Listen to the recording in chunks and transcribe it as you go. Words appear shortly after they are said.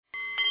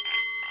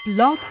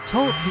Blog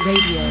Talk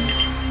Radio.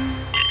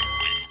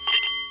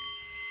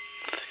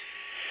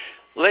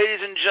 Ladies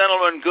and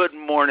gentlemen, good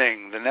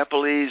morning. The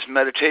Nepalese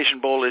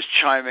meditation bowl is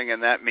chiming,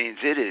 and that means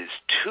it is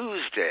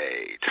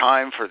Tuesday,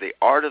 time for The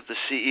Art of the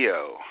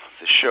CEO,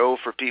 the show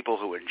for people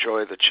who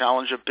enjoy the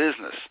challenge of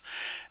business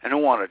and who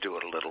want to do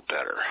it a little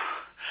better.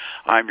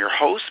 I'm your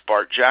host,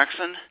 Bart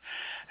Jackson,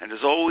 and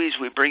as always,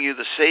 we bring you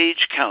the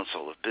sage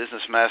counsel of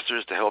business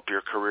masters to help your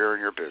career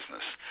and your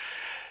business.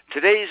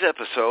 Today's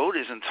episode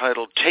is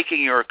entitled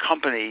Taking Your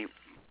Company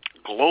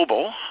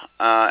Global,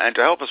 and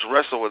to help us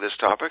wrestle with this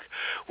topic,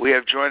 we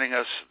have joining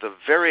us the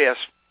very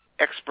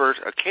expert,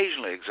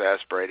 occasionally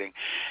exasperating,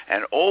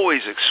 and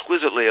always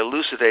exquisitely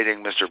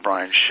elucidating Mr.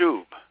 Brian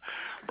Shube.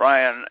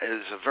 Brian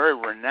is a very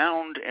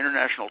renowned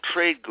international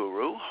trade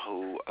guru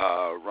who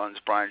runs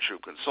Brian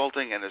Shube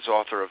Consulting and is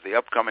author of the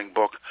upcoming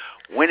book,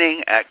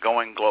 Winning at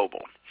Going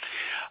Global.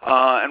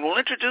 And we'll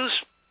introduce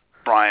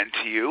Brian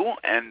to you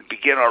and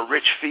begin our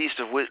rich feast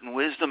of wit and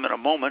wisdom in a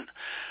moment.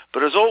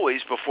 But as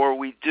always, before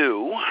we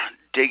do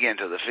dig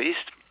into the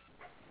feast,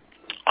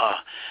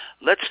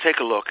 let's take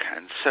a look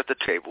and set the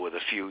table with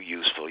a few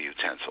useful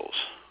utensils.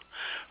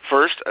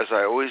 First, as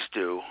I always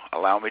do,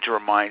 allow me to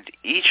remind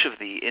each of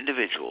the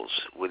individuals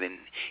within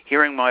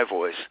hearing my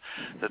voice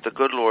that the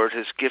good Lord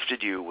has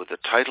gifted you with the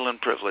title and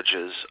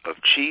privileges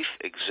of Chief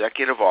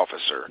Executive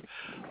Officer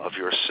of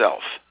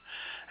yourself.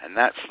 And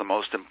that's the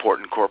most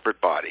important corporate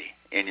body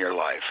in your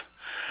life.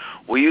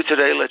 Will you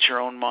today let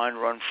your own mind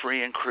run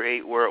free and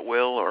create where it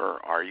will, or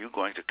are you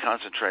going to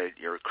concentrate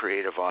your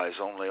creative eyes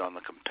only on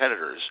the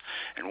competitors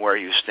and where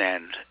you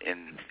stand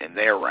in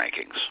their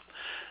rankings?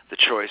 The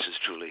choice is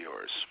truly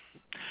yours.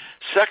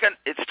 Second,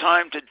 it's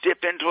time to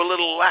dip into a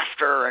little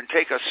laughter and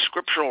take a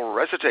scriptural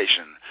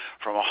recitation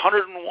from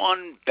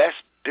 101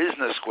 best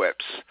business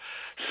quips.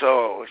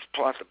 So let's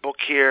pull out the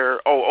book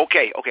here. Oh,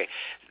 okay.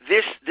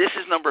 This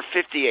is number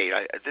 58.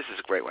 This is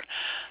a great one.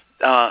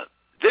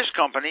 This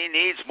company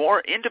needs more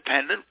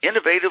independent,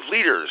 innovative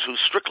leaders who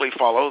strictly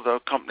follow the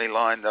company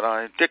line that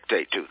I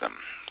dictate to them.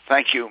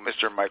 Thank you,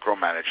 Mr.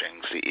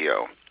 Micromanaging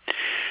CEO.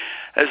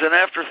 As an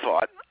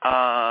afterthought,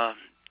 I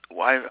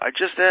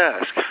just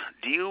ask,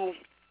 do you,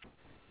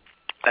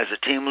 as a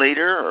team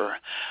leader,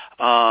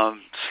 or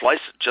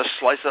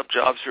slice up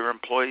jobs for your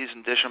employees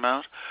and dish them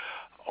out?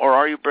 Or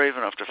are you brave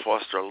enough to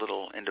foster a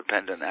little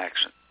independent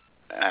actions?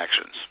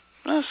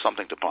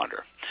 Something to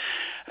ponder.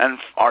 And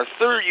our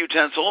third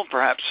utensil,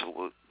 perhaps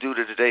due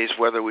to today's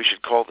weather, we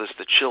should call this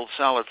the chilled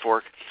salad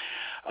fork,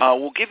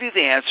 will give you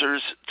the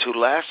answers to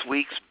last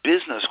week's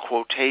business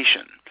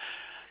quotation.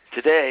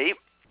 Today,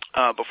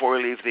 before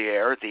we leave the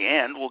air, at the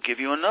end, we'll give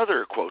you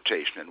another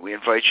quotation, and we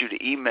invite you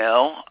to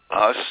email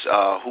us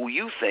who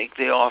you think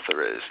the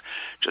author is.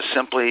 Just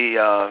simply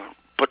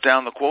put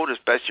down the quote as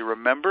best you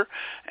remember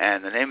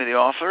and the name of the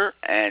author,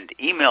 and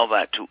email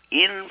that to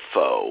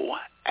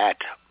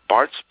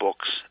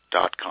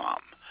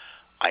info@bartsbooks.com.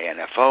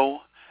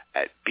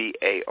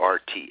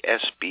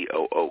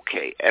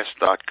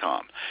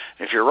 info@bartsbooks.com.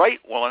 If you're right,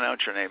 we'll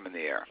announce your name in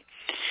the air.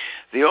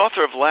 The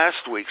author of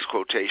last week's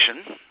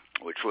quotation,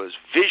 which was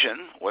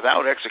 "Vision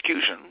without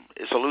execution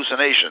is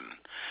hallucination,"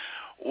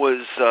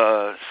 was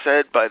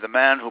said by the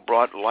man who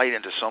brought light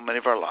into so many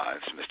of our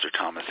lives, Mr.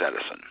 Thomas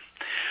Edison.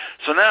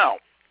 So now,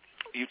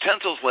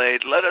 utensils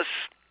laid, let us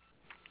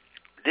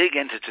dig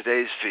into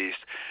today's feast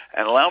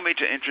and allow me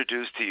to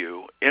introduce to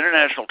you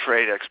international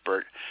trade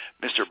expert,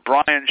 Mr.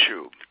 Brian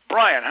Shube.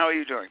 Brian, how are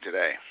you doing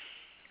today?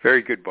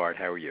 Very good, Bart.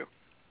 How are you?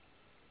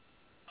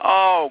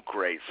 Oh,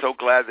 great. So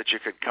glad that you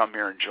could come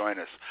here and join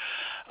us.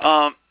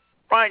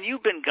 Brian,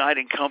 you've been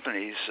guiding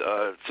companies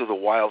through the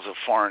wilds of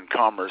foreign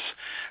commerce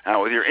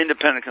with your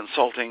independent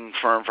consulting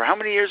firm for how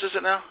many years is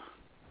it now?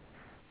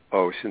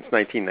 Oh, since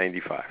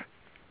 1995.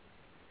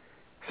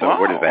 So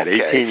what is that,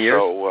 18 years?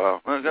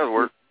 So,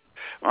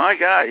 my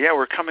God, yeah,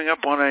 we're coming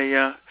up on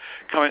an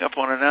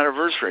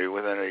anniversary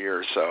within a year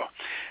or so.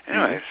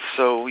 Anyway,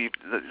 so you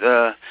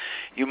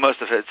must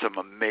have had some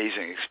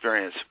amazing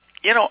experience.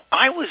 You know,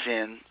 I was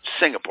in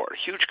Singapore, a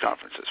huge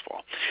conference this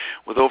fall,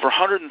 with over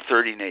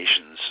 130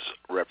 nations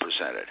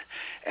represented,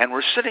 and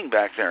we're sitting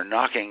back there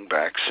knocking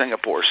back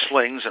Singapore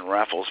slings and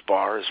Raffles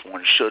bar, as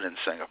one should in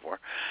Singapore.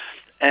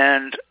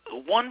 And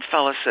one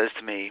fella says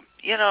to me,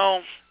 you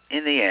know,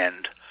 in the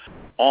end,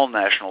 all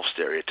national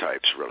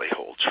stereotypes really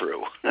hold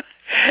true.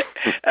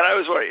 And I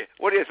was wondering,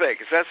 what do you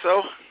think? Is that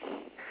so?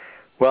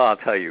 Well, I'll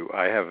tell you,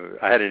 I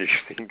had an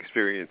interesting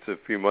experience a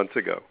few months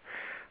ago.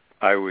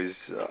 I was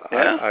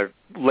I'm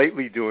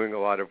lately doing a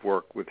lot of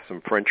work with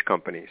some French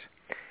companies,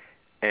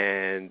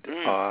 and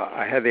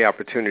I had the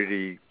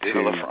opportunity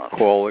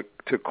to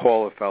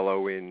call a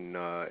fellow in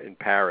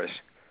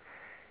Paris,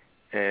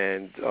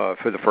 and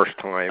for the first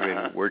time,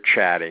 and we're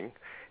chatting,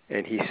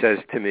 and he says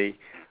to me,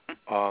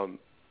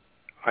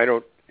 I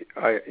don't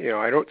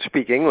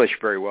speak English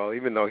very well,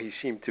 even though he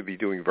seemed to be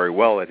doing very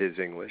well at his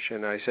English.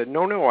 And I said,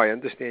 no, I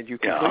understand you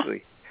completely.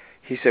 Yeah.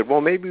 He said,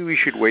 well, maybe we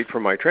should wait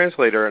for my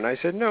translator. And I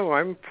said, no,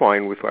 I'm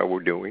fine with what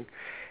we're doing.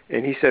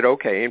 And he said,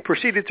 okay, and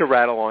proceeded to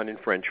rattle on in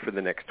French for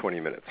the next 20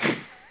 minutes.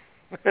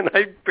 And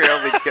I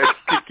barely could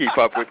keep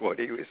up with what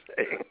he was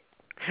saying.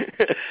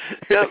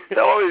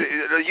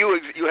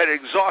 You had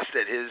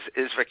exhausted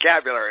his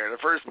vocabulary in the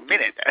first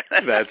minute.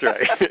 That's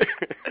right.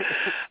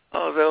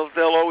 Oh,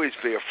 they'll always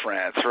be a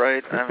France,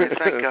 right? I mean,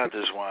 thank God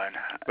there's one.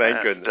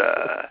 Thank goodness.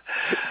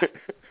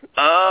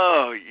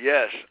 Oh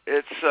yes,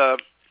 it's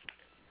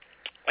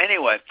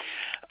anyway.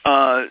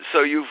 So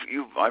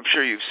I'm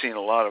sure you've seen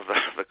a lot of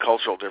the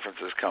cultural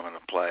differences come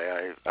into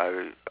play.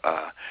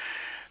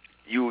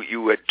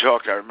 You had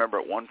talked. I remember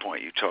at one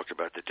point you talked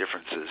about the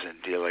differences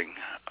in dealing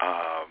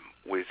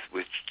with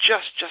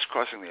just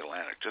crossing the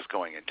Atlantic, just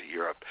going into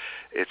Europe.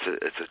 It's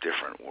a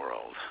different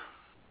world.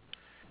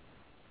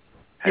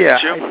 Yeah,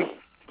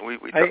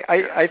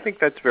 I think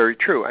that's very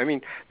true. I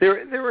mean,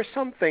 there are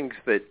some things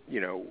that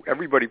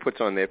everybody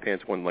puts on their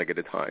pants one leg at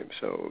a time.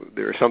 So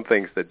there are some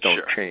things that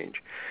don't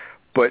change,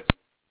 but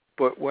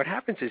what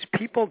happens is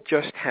people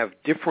just have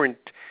different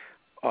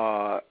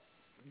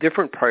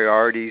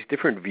priorities,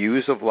 different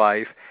views of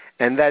life,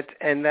 and that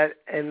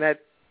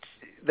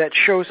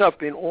shows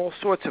up in all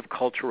sorts of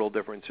cultural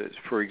differences.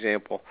 For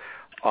example,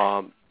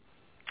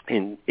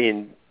 in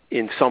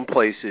some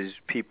places,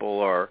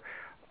 people are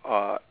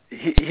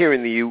here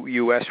in the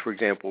U.S., for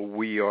example,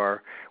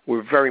 we're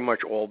very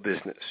much all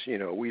business.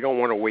 We don't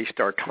want to waste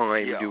our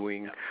time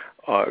doing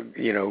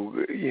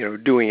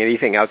doing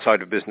anything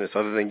outside of business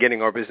other than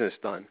getting our business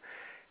done.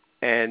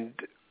 And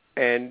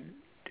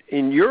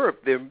in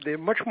Europe, they're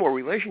much more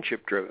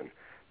relationship driven.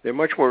 They're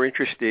much more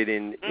interested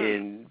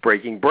in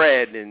breaking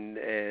bread and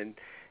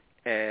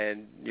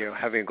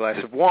having a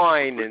glass of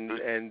wine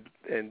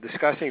and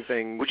discussing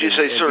things. Would you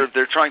say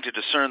they're trying to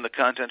discern the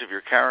content of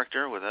your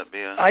character? Would that be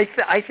a?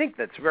 I think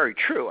that's very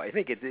true. I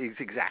think it's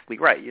exactly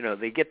right.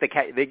 They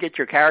get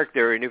your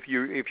character, and if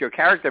your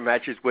character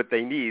matches what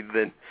they need,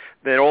 then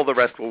all the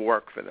rest will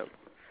work for them.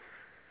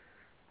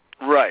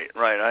 Right.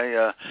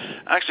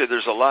 Actually,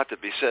 there's a lot to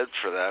be said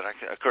for that.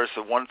 Of course,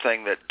 the one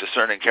thing that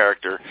discerning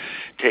character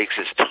takes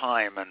is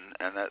time,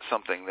 and that's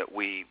something that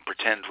we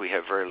pretend we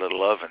have very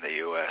little of in the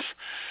U.S.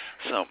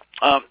 So,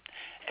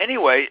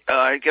 anyway,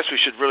 I guess we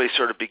should really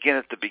sort of begin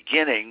at the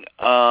beginning.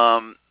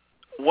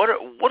 What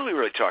are we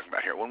really talking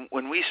about here?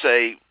 When we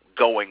say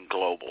going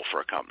global for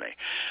a company,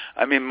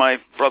 I mean, my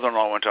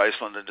brother-in-law went to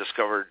Iceland and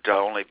discovered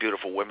only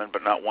beautiful women,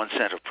 but not 1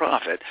 cent of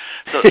profit.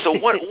 So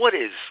what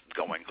is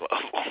going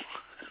global?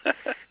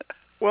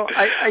 Well,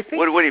 I think.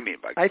 What do you mean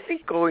by? I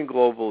think going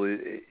global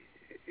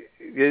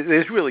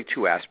there's really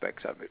two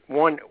aspects of it.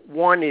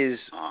 One is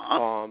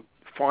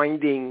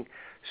finding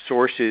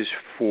sources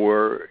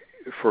for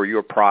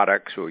your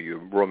products or your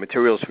raw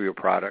materials for your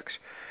products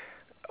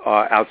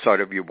outside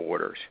of your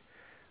borders.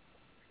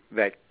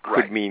 That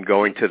could mean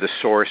going to the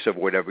source of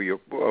whatever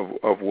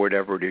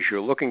it is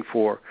you're looking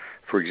for.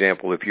 For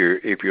example, if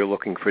you're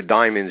looking for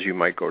diamonds, you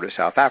might go to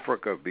South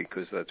Africa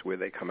because that's where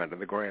they come out of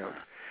the ground.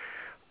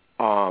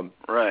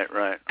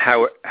 Right.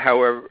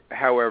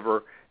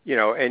 However,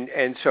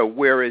 and so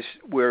whereas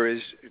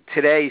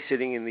today,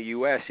 sitting in the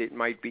U.S., it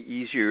might be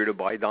easier to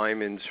buy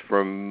diamonds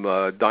from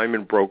a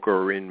diamond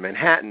broker in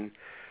Manhattan.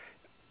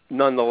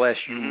 Nonetheless,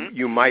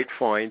 you might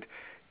find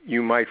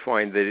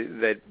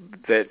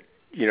that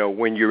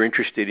when you're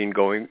interested in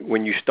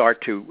when you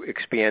start to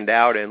expand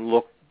out and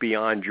look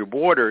beyond your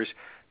borders,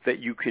 that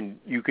you can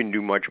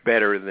do much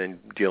better than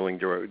dealing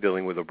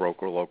with a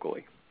broker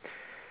locally.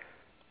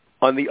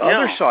 On the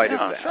other side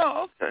of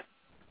that,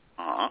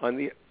 on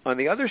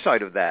the other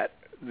side of that,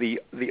 the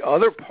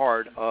other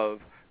part of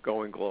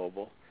going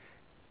global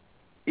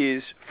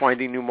is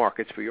finding new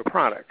markets for your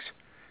products,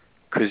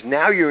 because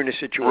now you're in a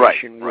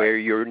situation where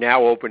you're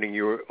now opening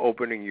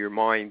your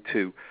mind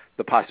to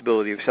the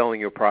possibility of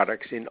selling your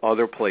products in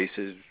other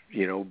places,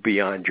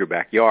 beyond your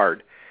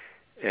backyard,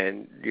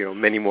 and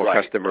many more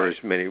customers,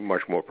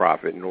 much more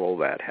profit, and all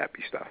that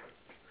happy stuff.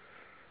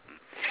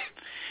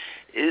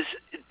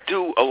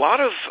 Do a lot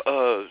of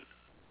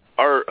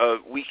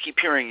we keep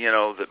hearing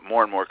that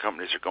more and more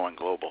companies are going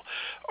global.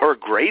 Are a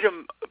great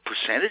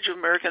percentage of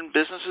American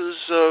businesses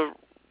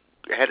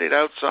headed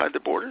outside the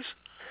borders?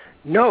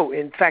 No,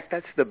 in fact,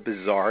 that's the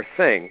bizarre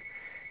thing.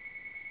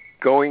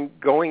 Going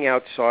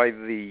outside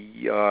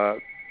the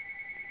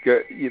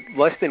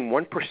less than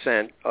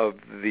 1% of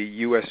the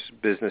U.S.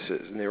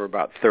 businesses, and there are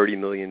about 30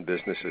 million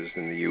businesses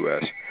in the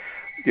U.S.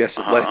 Yes,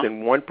 less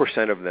than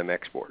 1% of them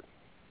export.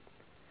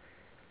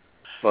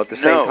 Well, at the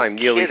same time,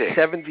 nearly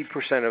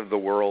 70% of the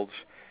world's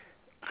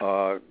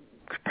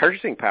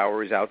purchasing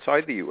power is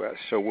outside the U.S.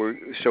 So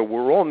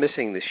we're all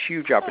missing this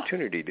huge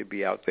opportunity to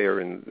be out there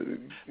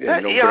and open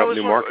up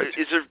new markets.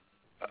 Is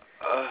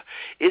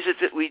it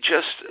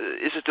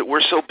that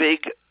we're so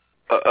big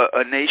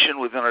a nation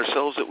within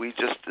ourselves that we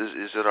just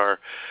is it our?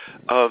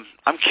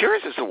 I'm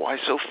curious as to why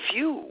so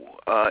few.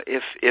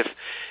 If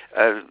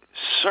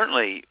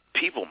certainly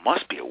people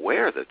must be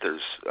aware that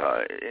there's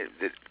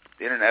that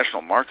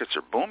international markets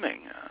are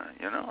booming.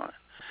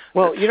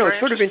 Well, it's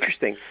sort of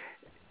interesting.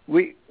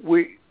 We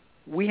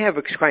have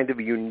a kind of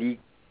a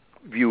unique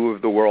view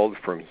of the world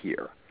from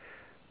here.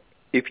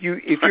 if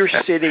you're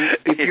sitting,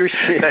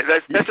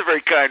 that's a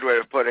very kind way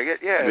of putting it.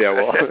 Yeah. Yeah.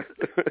 Well,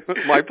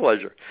 my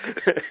pleasure.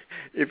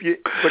 If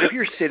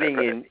you're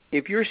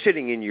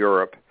sitting in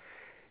Europe,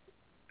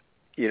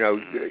 you know,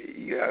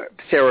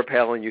 Sarah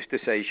Palin used to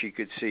say she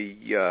could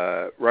see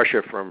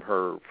Russia from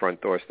her front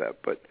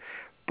doorstep,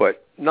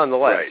 but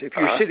nonetheless, right. if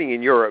you're sitting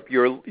in Europe,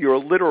 you're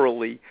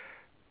literally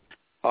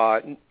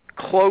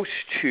close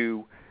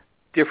to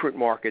different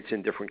markets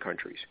in different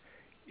countries.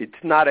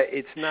 It's not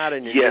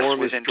an enormous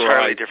with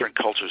entirely drive different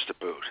cultures to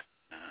boot.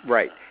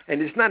 Right,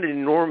 and it's not an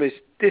enormous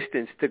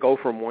distance to go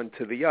from one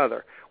to the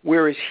other.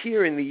 Whereas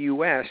here in the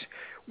U.S.,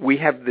 we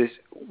have this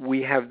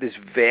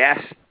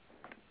vast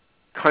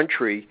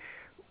country,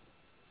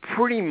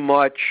 pretty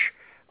much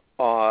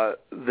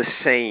the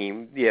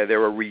same. Yeah,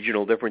 there are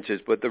regional differences,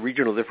 but the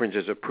regional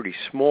differences are pretty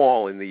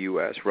small in the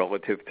U.S.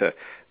 relative to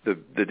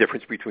the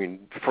difference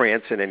between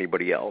France and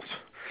anybody else.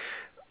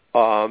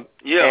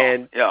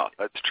 Yeah,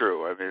 that's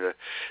true. I mean, the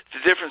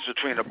difference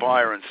between a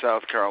buyer in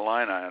South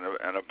Carolina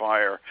and a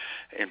buyer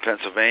in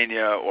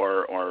Pennsylvania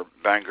or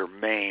Bangor,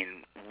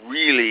 Maine,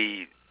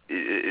 really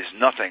is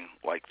nothing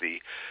like the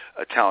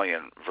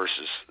Italian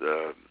versus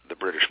the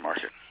British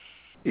market.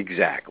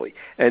 Exactly,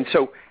 and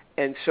so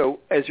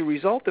as a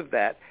result of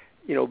that,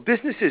 you know,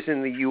 businesses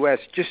in the U.S.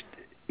 just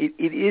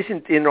it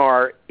isn't in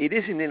our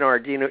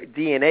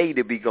DNA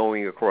to be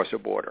going across a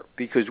border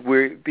because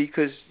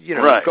you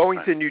know right, going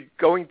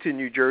right. to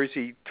New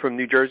Jersey, from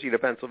New Jersey to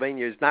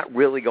Pennsylvania is not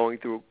really going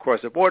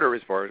across a border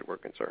as far as we're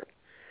concerned.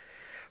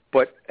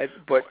 But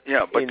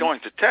going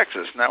to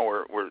Texas now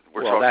we're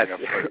talking about a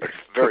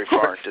very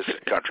far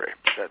distant country.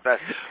 That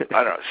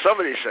I don't know.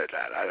 Somebody said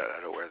that. I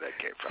don't know where that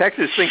came from.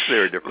 Texas thinks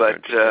they're a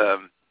different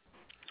country.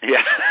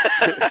 Yeah.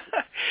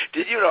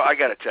 Did you know, I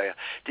got to tell you,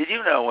 did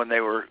you know when they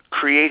were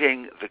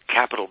creating the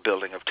Capitol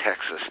building of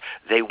Texas,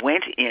 they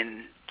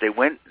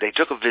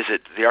took a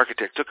visit, the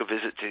architect took a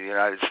visit to the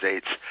United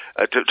States,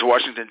 to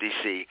Washington,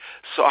 D.C.,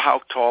 saw how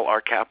tall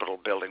our Capitol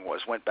building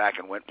was, went back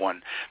and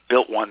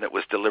built one that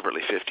was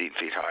deliberately 15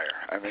 feet higher.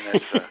 I mean,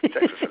 that's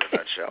Texas in a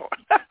nutshell.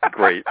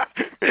 Great.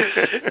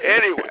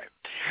 Anyway.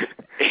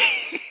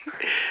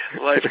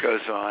 Life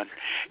goes on.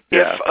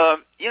 Yeah.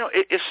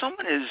 If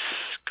someone is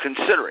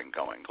considering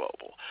going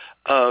global,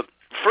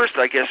 first,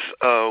 I guess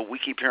we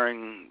keep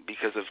hearing,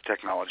 because of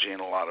technology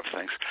and a lot of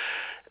things,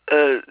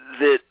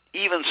 that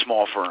even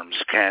small firms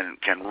can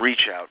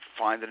reach out,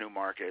 find the new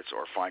markets,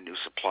 or find new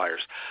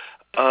suppliers.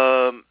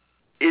 How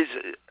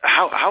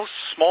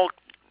small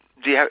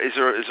do you have? Is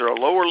there a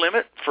lower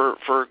limit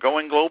for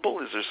going global?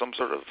 Is there some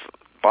sort of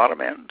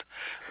bottom end?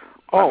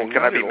 Can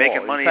I be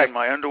making money in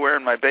my underwear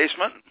in my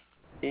basement?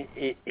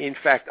 In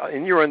fact,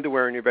 in your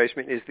underwear in your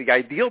basement is the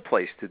ideal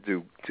place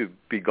to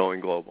be going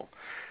global.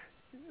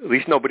 At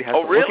least nobody has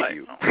to look at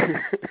you.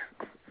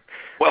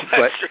 Well,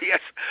 that's true. Yes,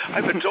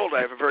 I've been told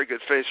I have a very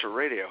good face for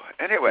radio.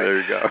 Anyway,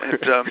 there you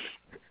go.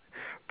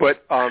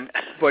 But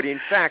in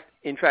fact,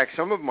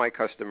 some of my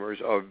customers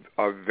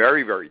are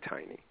very, very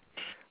tiny.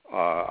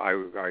 I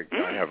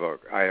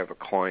have a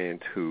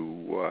client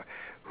who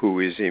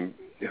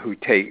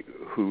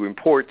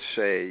imports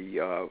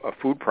a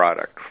food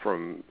product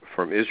from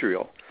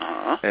Israel,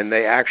 and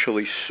they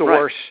actually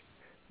source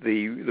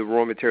the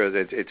raw material.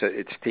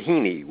 It's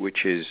tahini,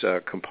 which is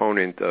a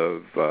component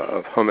of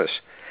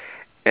hummus,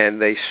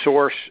 and they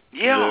source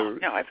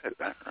I've had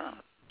that.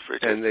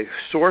 And they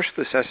source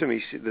the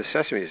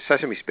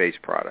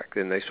sesame-based product,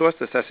 and they source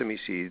the sesame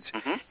seeds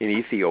in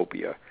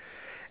Ethiopia,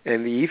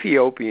 and the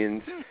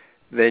Ethiopians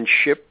then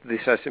ship the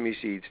sesame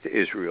seeds to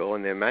Israel,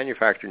 and they're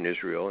manufactured in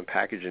Israel and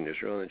packaged in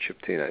Israel and shipped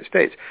to the United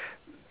States.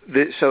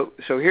 So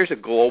here's a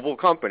global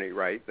company,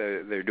 right?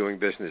 They're doing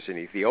business in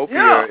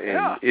Ethiopia,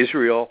 in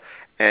Israel,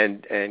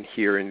 and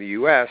here in the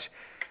U.S.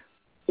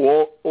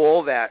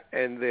 All that,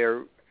 and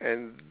the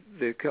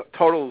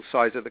total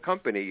size of the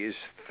company is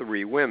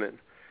 3 women,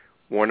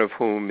 one of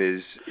whom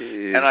is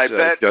and I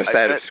bet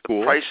out of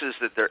school. The prices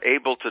that they're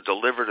able to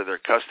deliver to their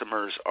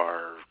customers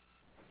are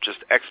just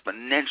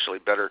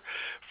exponentially better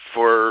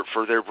for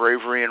their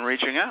bravery in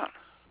reaching out.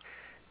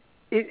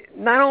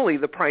 Not only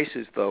the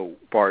prices, though,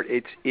 Bart.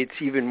 It's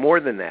even more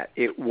than that.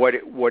 What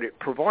it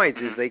provides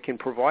is they can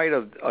provide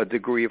a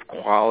degree of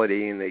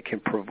quality, and they're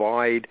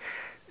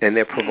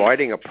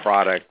providing a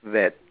product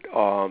that's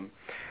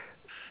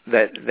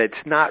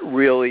not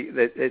really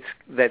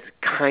that's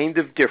kind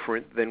of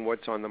different than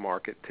what's on the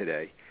market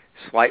today.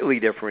 Slightly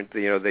different.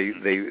 You know,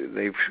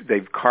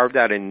 they've carved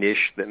out a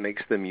niche that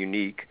makes them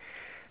unique.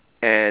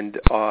 And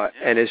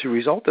as a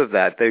result of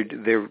that,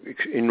 they're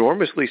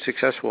enormously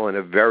successful in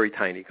a very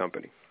tiny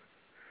company.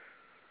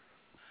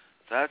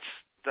 That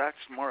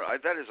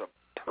is a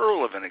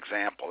pearl of an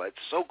example. That's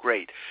so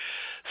great.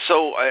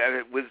 So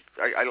I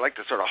like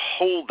to sort of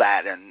hold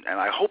that, and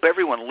I hope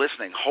everyone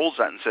listening holds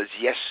that and says,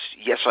 yes,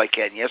 I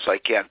can, yes, I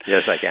can.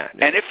 Yes, I can.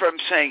 Yeah. And if I'm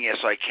saying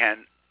yes, I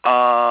can,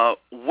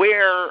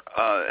 where,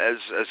 as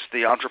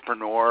the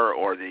entrepreneur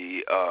or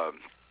the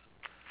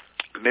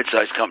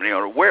mid-sized company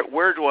owner, give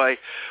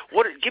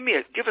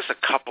us a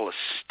couple of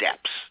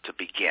steps to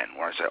begin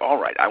where I say,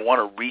 all right, I want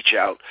to reach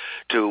out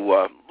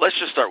to, let's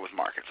just start with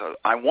markets.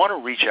 I want to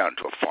reach out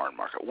into a foreign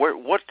market.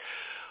 What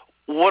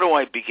do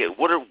I begin?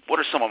 What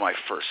are some of my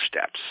first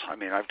steps? I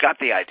mean, I've got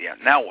the idea.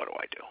 Now what do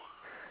I do?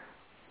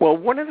 Well,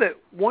 one of the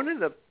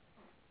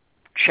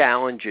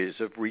challenges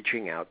of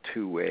reaching out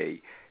to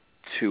a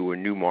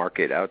new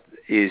market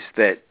is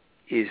that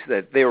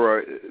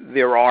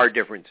there are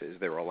differences.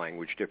 There are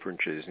language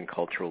differences and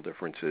cultural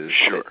differences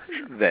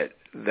that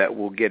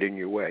will get in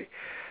your way.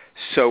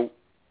 So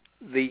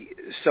the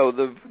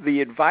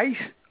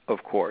advice,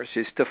 of course,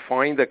 is to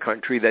find a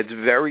country that's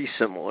very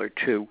similar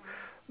to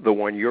the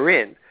one you're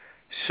in.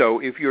 So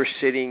if you're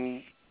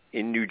sitting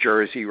in New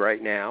Jersey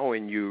right now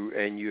and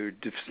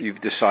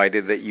you've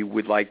decided that you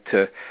would like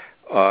to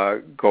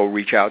go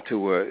reach out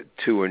to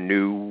a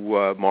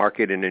new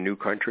market in a new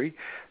country,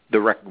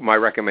 my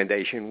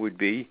recommendation would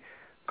be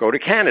go to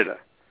Canada.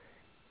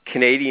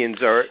 Canadians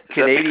because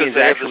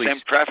they have the same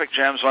traffic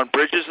jams on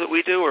bridges that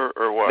we do, or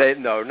what?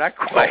 No, not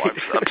quite. Oh,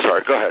 I'm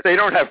sorry. Go ahead. They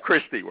don't have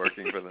Christie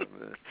working for them,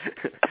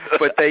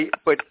 but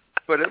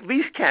at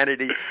least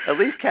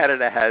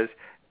Canada has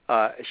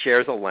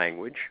shares a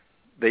language.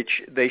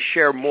 They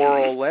share more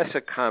or less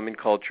a common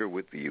culture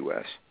with the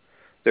U.S.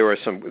 There are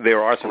some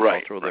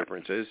cultural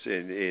differences,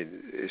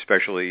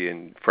 especially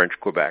in French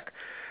Quebec,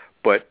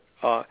 but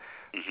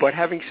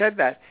having said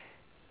that,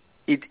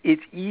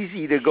 it's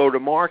easy to go to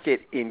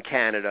market in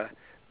Canada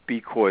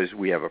because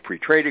we have a free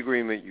trade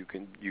agreement. You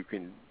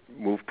can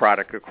move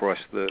product across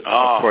the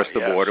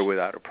border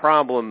without a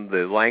problem.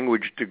 The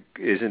language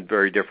isn't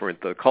very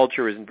different. The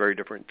culture isn't very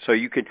different. So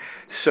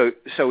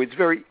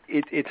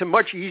it's a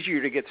much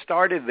easier to get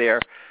started there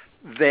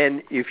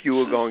than if you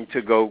were going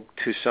to go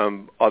to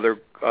some other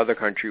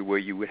country where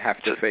you would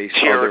have to face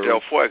Tierra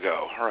del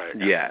Fuego, right?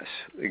 Yes,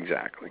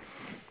 exactly.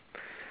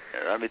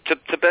 I mean,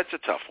 Tibet's a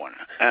tough one,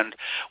 and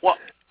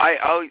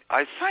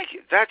I think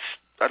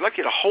I'd like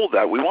you to hold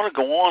that. We want to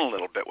go on a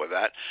little bit with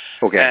that,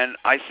 okay? And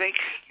I think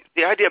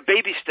the idea of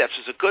baby steps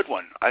is a good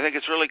one. I think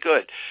it's really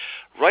good,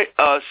 right?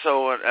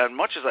 So, as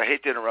much as I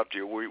hate to interrupt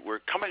you,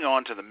 we're coming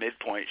on to the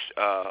midpoint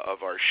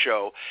of our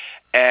show,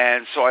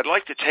 and so I'd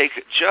like to take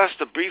just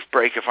a brief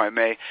break, if I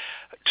may,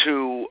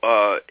 to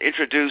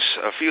introduce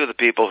a few of the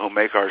people who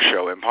make our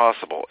show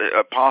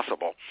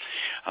possible.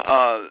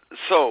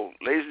 So,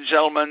 ladies and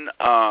gentlemen,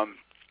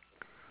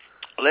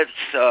 let's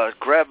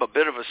grab a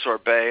bit of a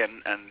sorbet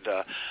and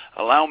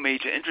allow me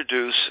to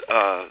introduce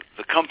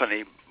the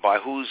company by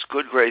whose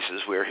good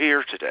graces we're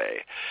here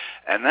today.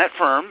 And that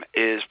firm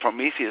is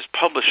Prometheus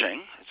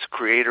Publishing. It's the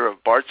creator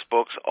of Bart's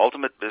Books,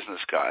 Ultimate Business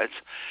Guides.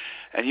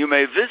 And you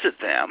may visit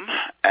them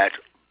at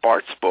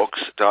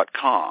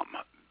bartsbooks.com,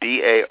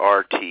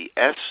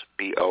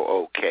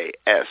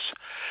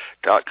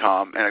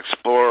 BARTSBOOKS.com, and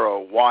explore a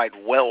wide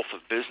wealth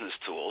of business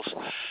tools.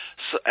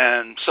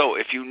 So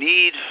if you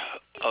need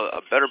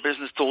a better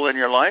business tool in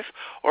your life,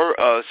 or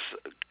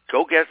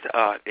go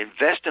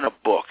invest in a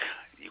book.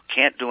 You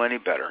can't do any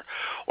better.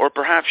 Or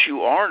perhaps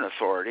you are an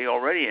authority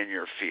already in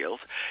your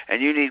field,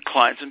 and you need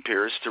clients and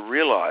peers to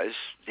realize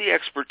the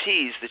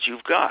expertise that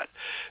you've got.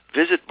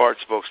 Visit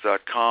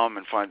bartsbooks.com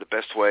and find the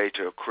best way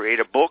to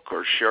create a book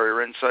or share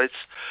your insights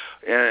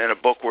in a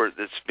book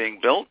that's being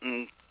built,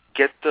 and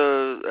give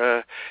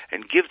the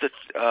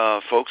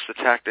folks the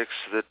tactics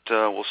that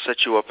will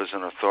set you up as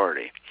an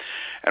authority.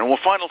 And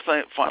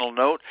final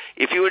note,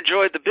 if you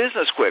enjoyed the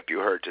business quip you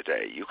heard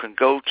today, you can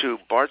go to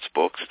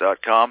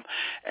bartsbooks.com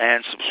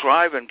and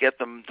subscribe and get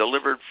them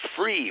delivered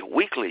free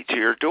weekly to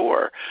your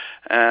door,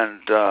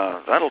 and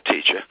that'll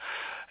teach you.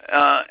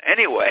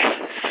 Anyway,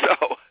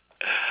 so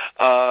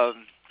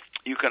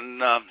you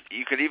can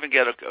even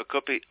get a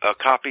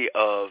copy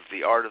of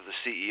The Art of the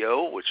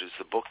CEO, which is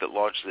the book that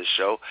launched this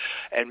show,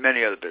 and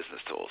many other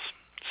business tools.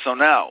 So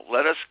now,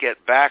 let us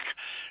get back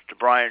to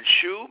Brian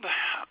Shube,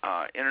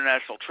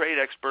 international trade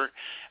expert,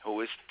 who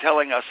is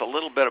telling us a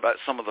little bit about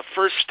some of the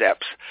first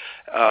steps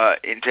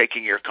in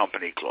taking your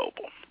company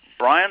global.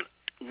 Brian,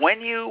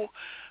 once you've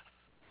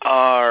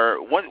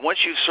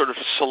sort of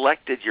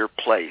selected your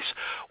place,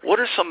 what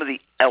are some of the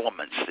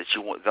elements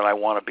that I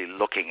want to be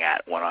looking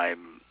at when I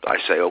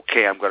say,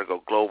 okay, I'm going to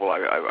go global.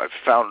 I've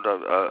found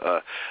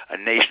a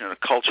nation and a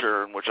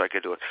culture in which I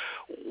could do it.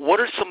 What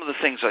are some of the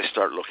things I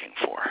start looking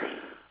for?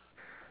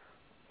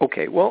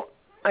 Okay, well,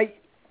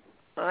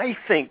 I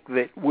think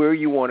that where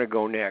you want to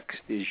go next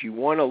is you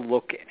want to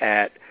look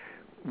at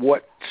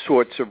what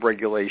sorts of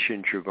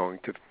regulations you're going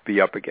to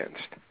be up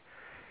against.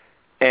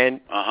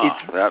 And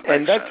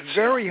that's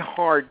very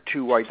hard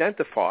to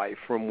identify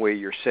from where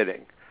you're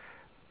sitting.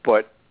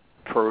 But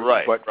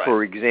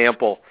for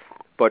example,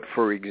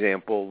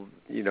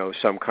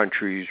 some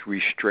countries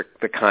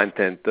restrict the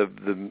content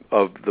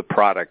of the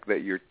product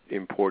that you're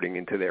importing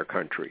into their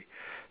country.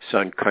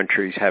 Some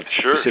countries have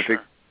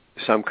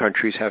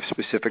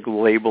specific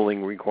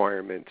labeling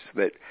requirements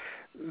that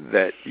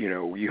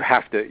you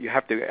have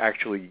to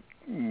actually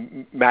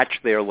match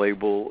their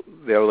label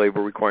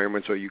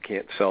requirements, or you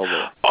can't sell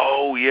them.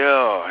 Oh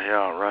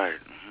yeah, right.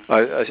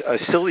 A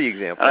silly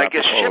example. And I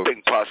guess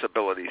shipping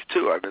possibilities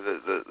too. I mean,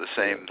 the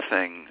same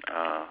thing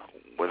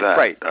with that.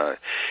 Right.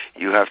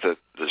 You have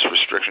there's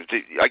restrictions.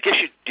 I guess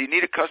do you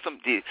need a custom?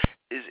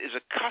 Is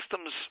a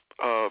customs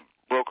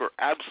broker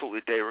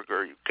absolutely de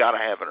rigueur? You got to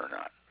have it or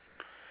not?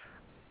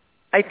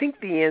 I think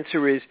the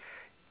answer is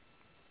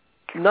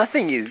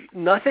nothing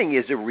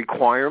is a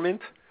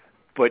requirement,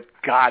 but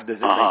God, does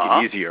it make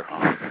it easier?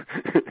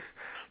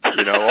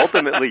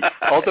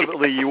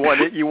 Ultimately, you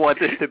want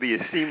this to be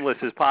as seamless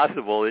as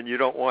possible, and you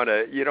don't want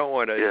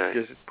to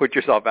just put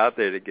yourself out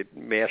there to get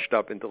mashed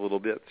up into little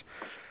bits.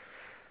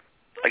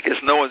 I guess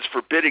no one's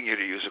forbidding you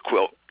to use a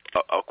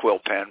quill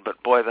pen,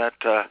 but boy, that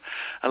a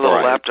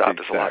little laptop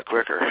is a lot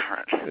quicker.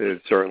 Right?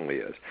 It certainly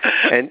is.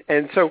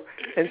 And so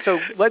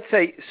let's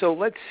say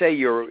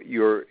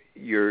you're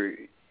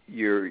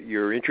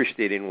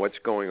interested in what's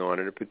going on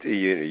in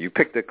you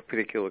picked a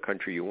particular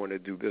country you want to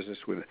do business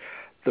with.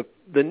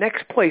 The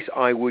next place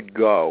I would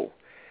go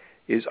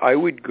is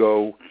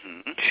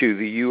to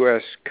the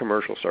U.S.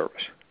 Commercial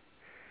Service.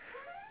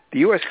 The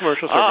U.S.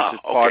 Commercial Service is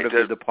part of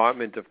the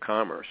Department of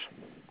Commerce.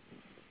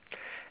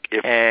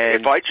 If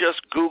I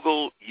just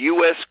Google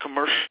U.S.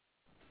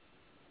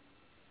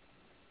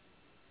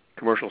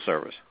 Commercial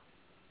Service.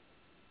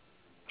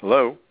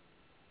 Hello?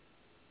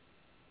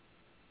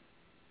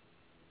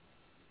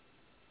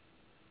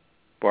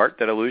 Bart,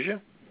 did I lose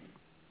you?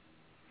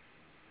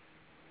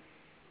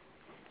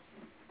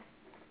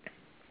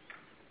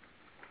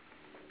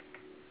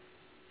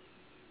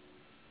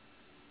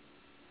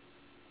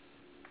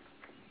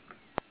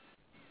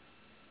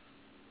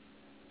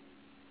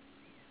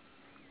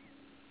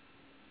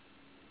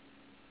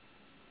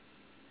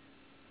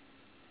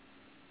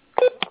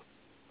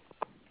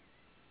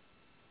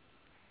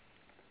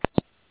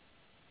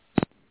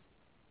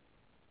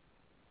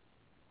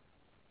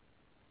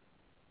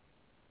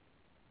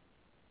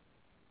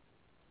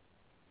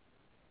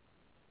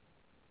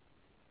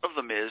 of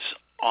them is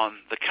on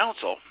the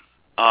council,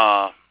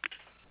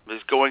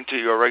 is going to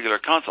your regular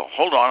console.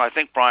 Hold on, I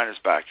think Brian is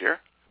back here.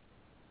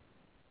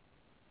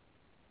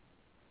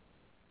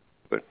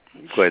 But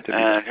glad to be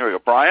And here we go.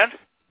 Brian?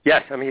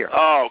 Yes, I'm here.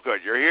 Oh, good.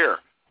 You're here.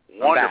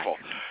 Wonderful.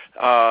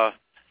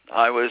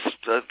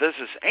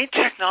 Ain't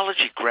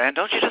technology grand?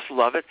 Don't you just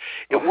love it?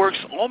 It works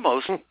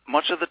almost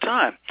much of the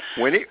time.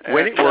 When it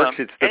works,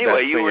 it's the anyway,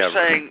 best thing you were ever.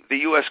 saying the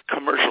U.S.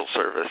 Commercial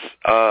Service.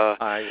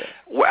 How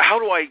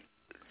do I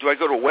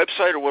go to a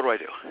website, or what do I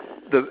do?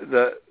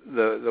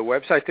 The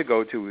website to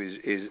go to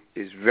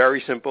is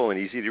very simple and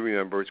easy to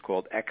remember. It's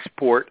called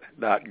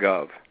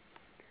export.gov.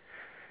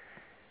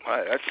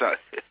 That's not,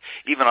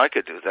 even I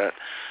could do that.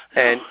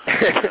 And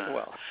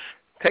well,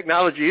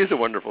 technology is a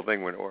wonderful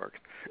thing when it works.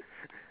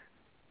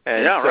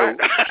 And right.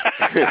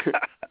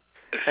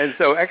 And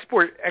so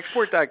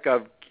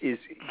export.gov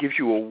gives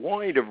you a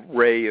wide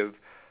array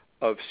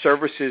of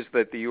services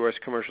that the U.S.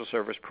 Commercial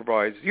Service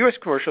provides. The U.S.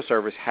 Commercial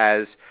Service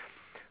has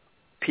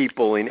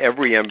people in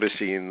every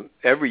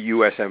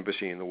U.S.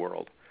 embassy in the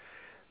world,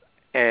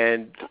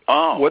 and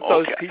what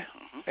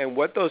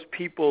those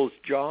people's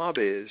job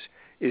is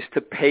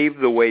to pave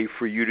the way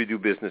for you to do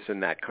business in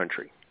that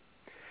country.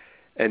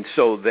 And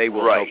so they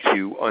will help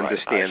you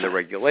understand the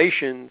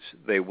regulations.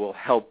 They will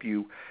help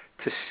you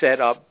to set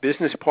up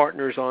business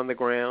partners on the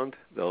ground.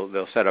 They'll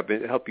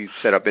help you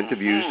set up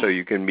interviews so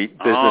you can meet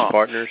business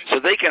partners. So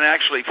they can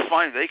actually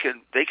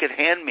they can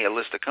hand me a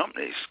list of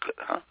companies,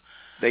 huh?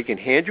 They can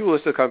hand you a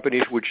list of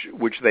companies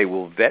which they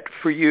will vet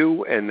for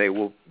you, and they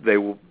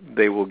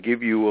will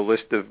give you a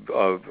list of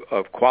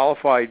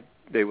qualified.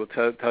 They will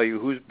tell you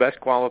who's best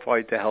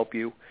qualified to help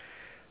you.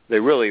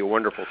 They're really a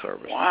wonderful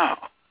service.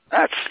 Wow.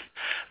 That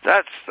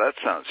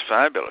sounds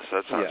fabulous.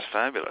 That sounds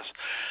fabulous.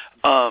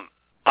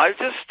 I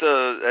just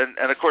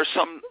and of course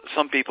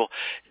some people.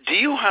 Do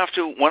you have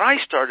to? When I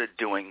started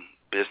doing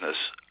business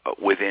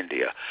with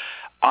India,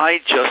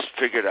 I just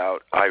figured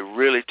out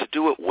to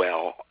do it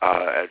well.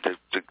 I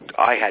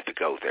had to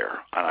go there,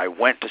 and I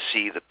went to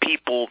see the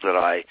people that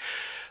I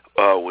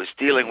was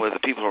dealing with, the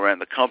people who ran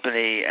the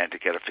company, and to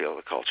get a feel of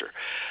the culture.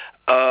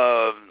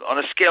 On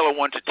a scale of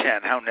 1 to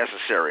 10, how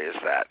necessary is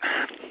that?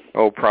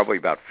 Oh, probably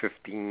about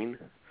 15.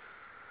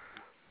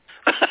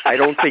 I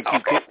don't think you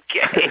can.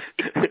 Okay.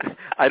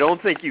 I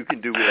don't think you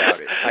can do without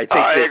it. I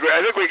agree.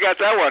 I think we got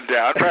that one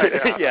down.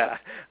 Right. Yeah.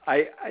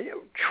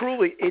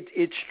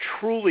 It's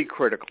truly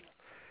critical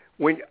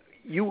when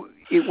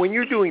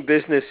you're doing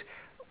business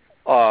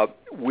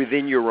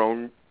within your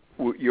own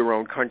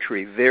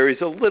country. There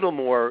is a little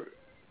more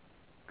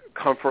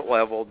comfort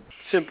level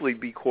simply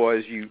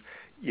because you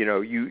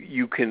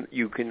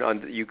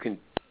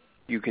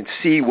can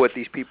see what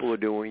these people are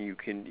doing.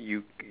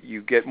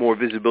 You get more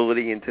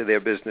visibility into their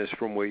business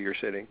from where you're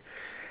sitting.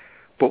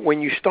 But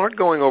when you start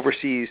going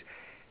overseas,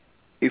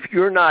 if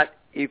you're not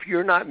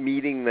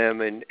meeting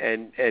them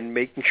and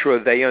making sure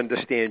they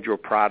understand your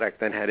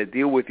product and how to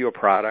deal with your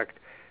product,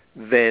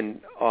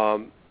 then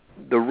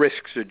the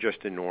risks are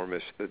just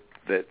enormous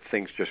that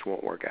things just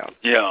won't work out.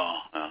 Yeah.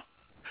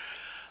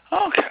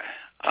 Okay.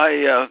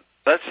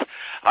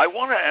 I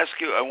want to ask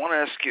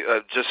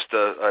you just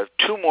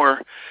two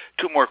more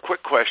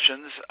quick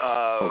questions.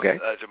 Okay.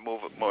 To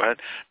move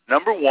ahead.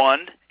 Number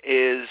one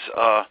is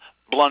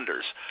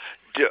blunders.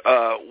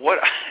 What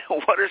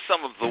are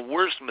some of the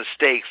worst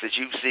mistakes that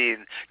you've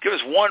seen? Give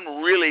us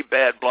one really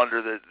bad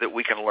blunder that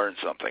we can learn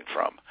something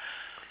from.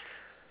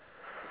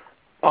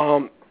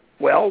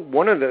 Well,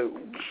 one of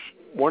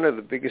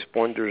the biggest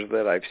blunders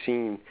that I've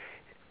seen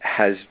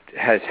has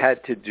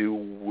had to do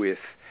with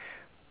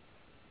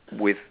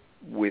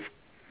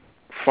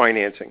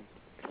financing,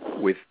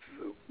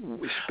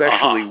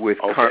 especially with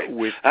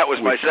that was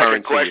my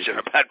second question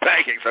issues. About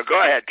banking. So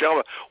go ahead, tell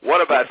me,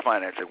 what about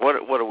financing?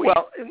 What do we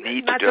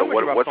need to do? Not so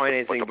much about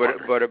financing,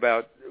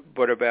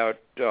 but about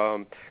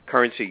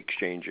currency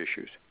exchange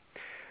issues.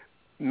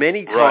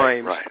 Many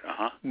times,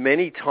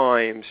 many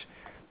times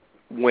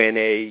when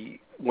a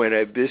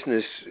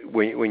business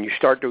when you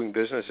start doing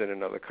business in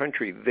another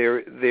country,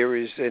 there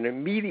is an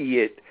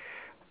immediate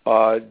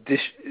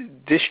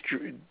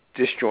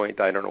disjoint,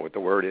 I don't know what the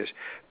word is,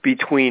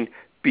 between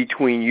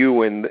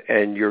you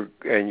and your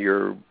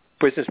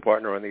business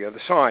partner on the other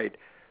side.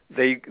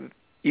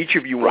 Each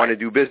of you want to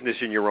do business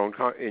in your own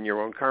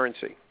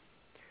currency,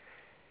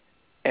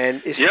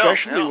 and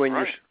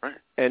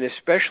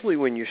especially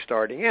when you're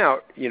starting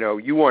out,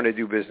 you want to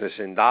do business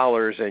in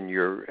dollars, and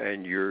you're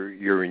in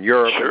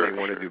Europe, and they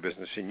want to do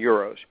business in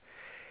euros,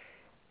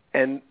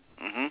 and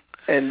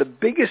the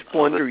biggest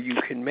blunder you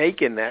can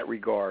make in that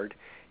regard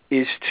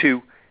is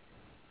to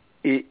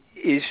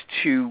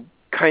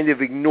kind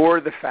of ignore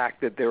the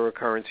fact that there are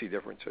currency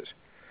differences,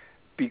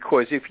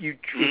 because if you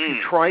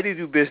try to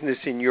do business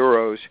in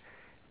euros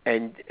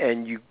and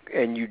you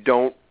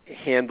don't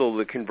handle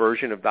the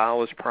conversion of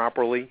dollars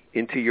properly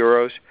into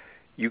euros,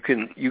 you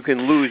can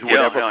lose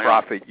whatever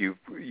profit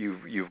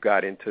you've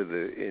got into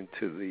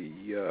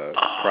the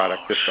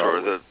product to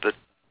start with.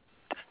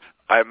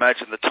 I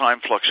imagine the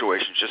time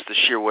fluctuations, just the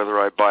sheer whether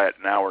I buy it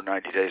now or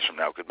 90 days from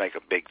now, could make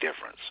a big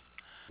difference.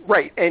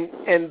 Right,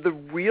 and the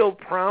real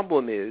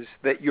problem is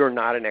that you're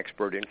not an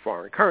expert in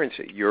foreign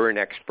currency. You're an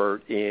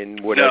expert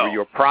in whatever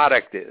your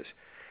product is.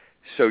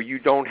 So you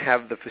don't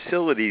have the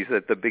facilities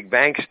that the big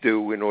banks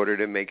do in order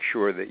to make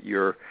sure that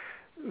your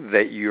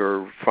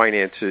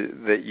finances,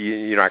 that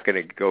you're not going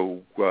to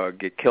go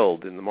get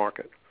killed in the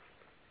market.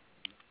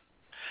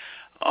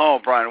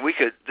 Oh, Brian,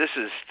 this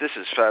is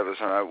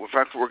fabulous. In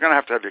fact, we're going to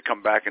have you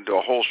come back and do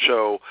a whole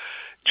show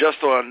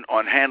just on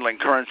handling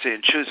currency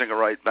and choosing a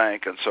right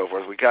bank and so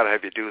forth. We got to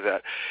have you do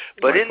that.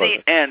 But in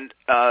the end,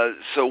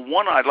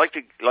 I'd like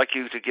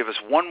you to give us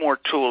one more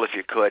tool, if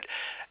you could,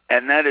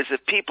 and that is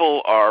if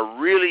people are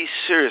really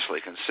seriously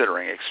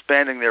considering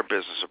expanding their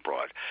business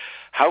abroad,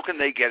 how can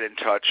they get in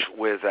touch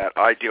with that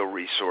ideal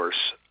resource,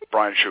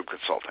 Brian Shube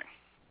Consulting?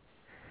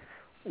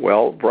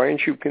 Well, Brian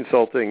Shube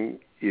Consulting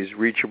is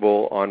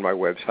reachable on my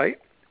website,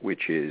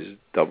 which is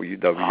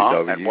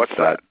And what's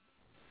that?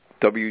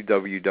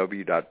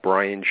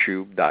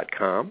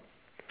 www.brianshube.com.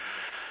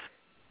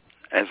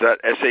 Is that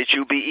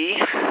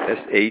S-H-U-B-E?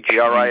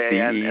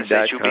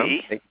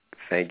 S-H-U-B-E.com.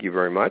 Thank you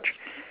very much.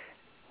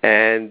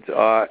 And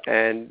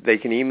they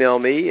can email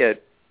me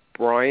at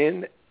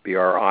Brian,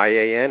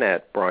 B-R-I-A-N,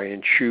 at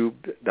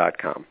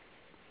brianshube.com.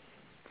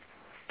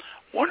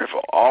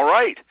 Wonderful. All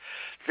right.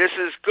 This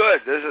is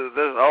good. This is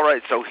all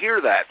right. So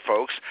hear that,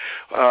 folks.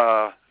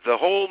 The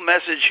whole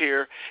message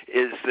here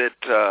is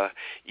that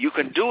you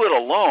can do it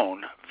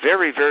alone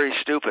very, very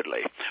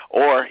stupidly,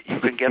 or you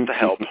can get the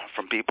help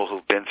from people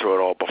who've been through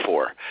it all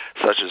before,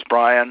 such as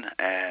Brian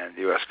and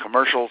the U.S.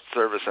 Commercial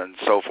Service and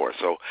so forth.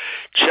 So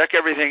check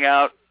everything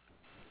out.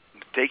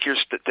 Take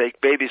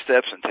baby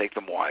steps and take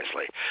them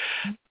wisely.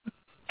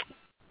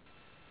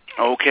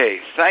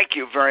 Okay. Thank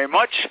you very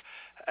much.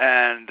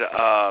 And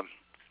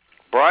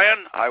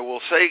Brian, I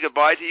will say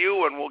goodbye to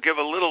you, and we'll give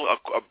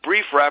a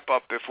brief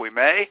wrap-up, if we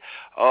may,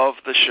 of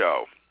the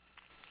show.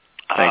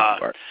 Thank you,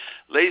 Bart.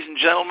 Ladies and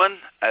gentlemen,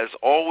 as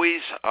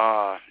always,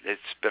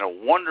 it's been a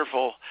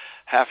wonderful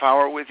half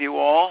hour with you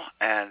all,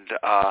 and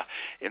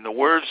in the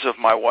words of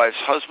my wife's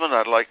husband,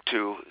 I'd like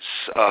to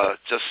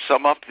just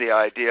sum up the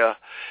idea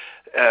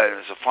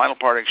as a final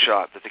parting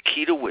shot that the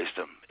key to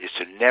wisdom is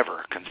to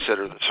never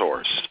consider the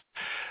source.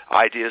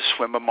 Ideas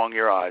swim among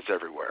your eyes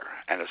everywhere.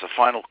 And as a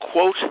final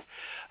quote,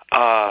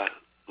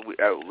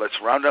 let's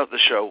round out the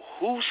show.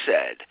 Who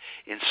said,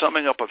 in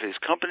summing up of his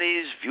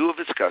company's view of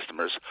its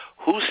customers,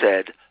 who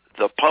said,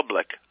 the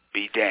public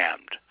be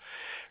damned?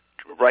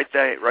 Write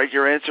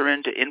your answer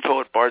into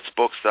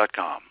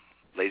info@bartsbooks.com.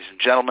 Ladies and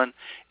gentlemen,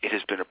 it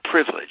has been a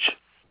privilege.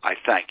 I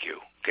thank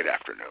you. Good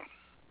afternoon.